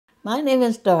My name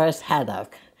is Doris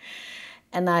Haddock,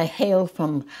 and I hail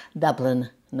from Dublin,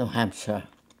 New Hampshire.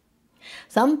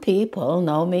 Some people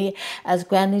know me as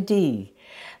Granny D,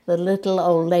 the little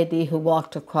old lady who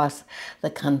walked across the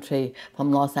country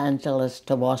from Los Angeles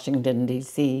to Washington,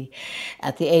 D.C.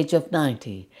 at the age of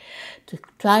 90 to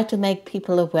try to make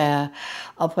people aware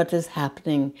of what is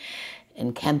happening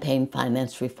in campaign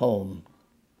finance reform.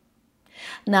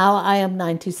 Now I am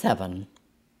 97.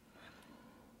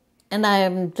 And I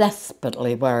am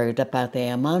desperately worried about the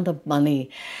amount of money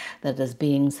that is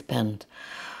being spent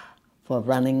for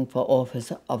running for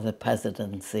office of the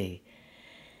presidency.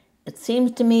 It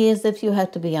seems to me as if you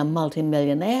have to be a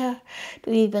multimillionaire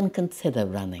to even consider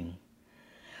running.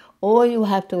 Or you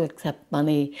have to accept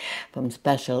money from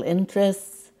special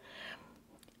interests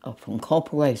or from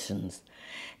corporations.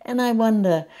 And I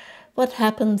wonder, what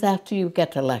happens after you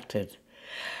get elected?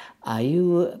 Are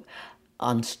you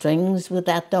on strings with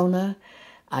that donor?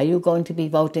 Are you going to be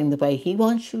voting the way he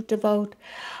wants you to vote?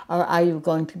 Or are you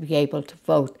going to be able to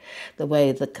vote the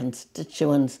way the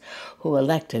constituents who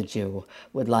elected you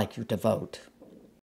would like you to vote?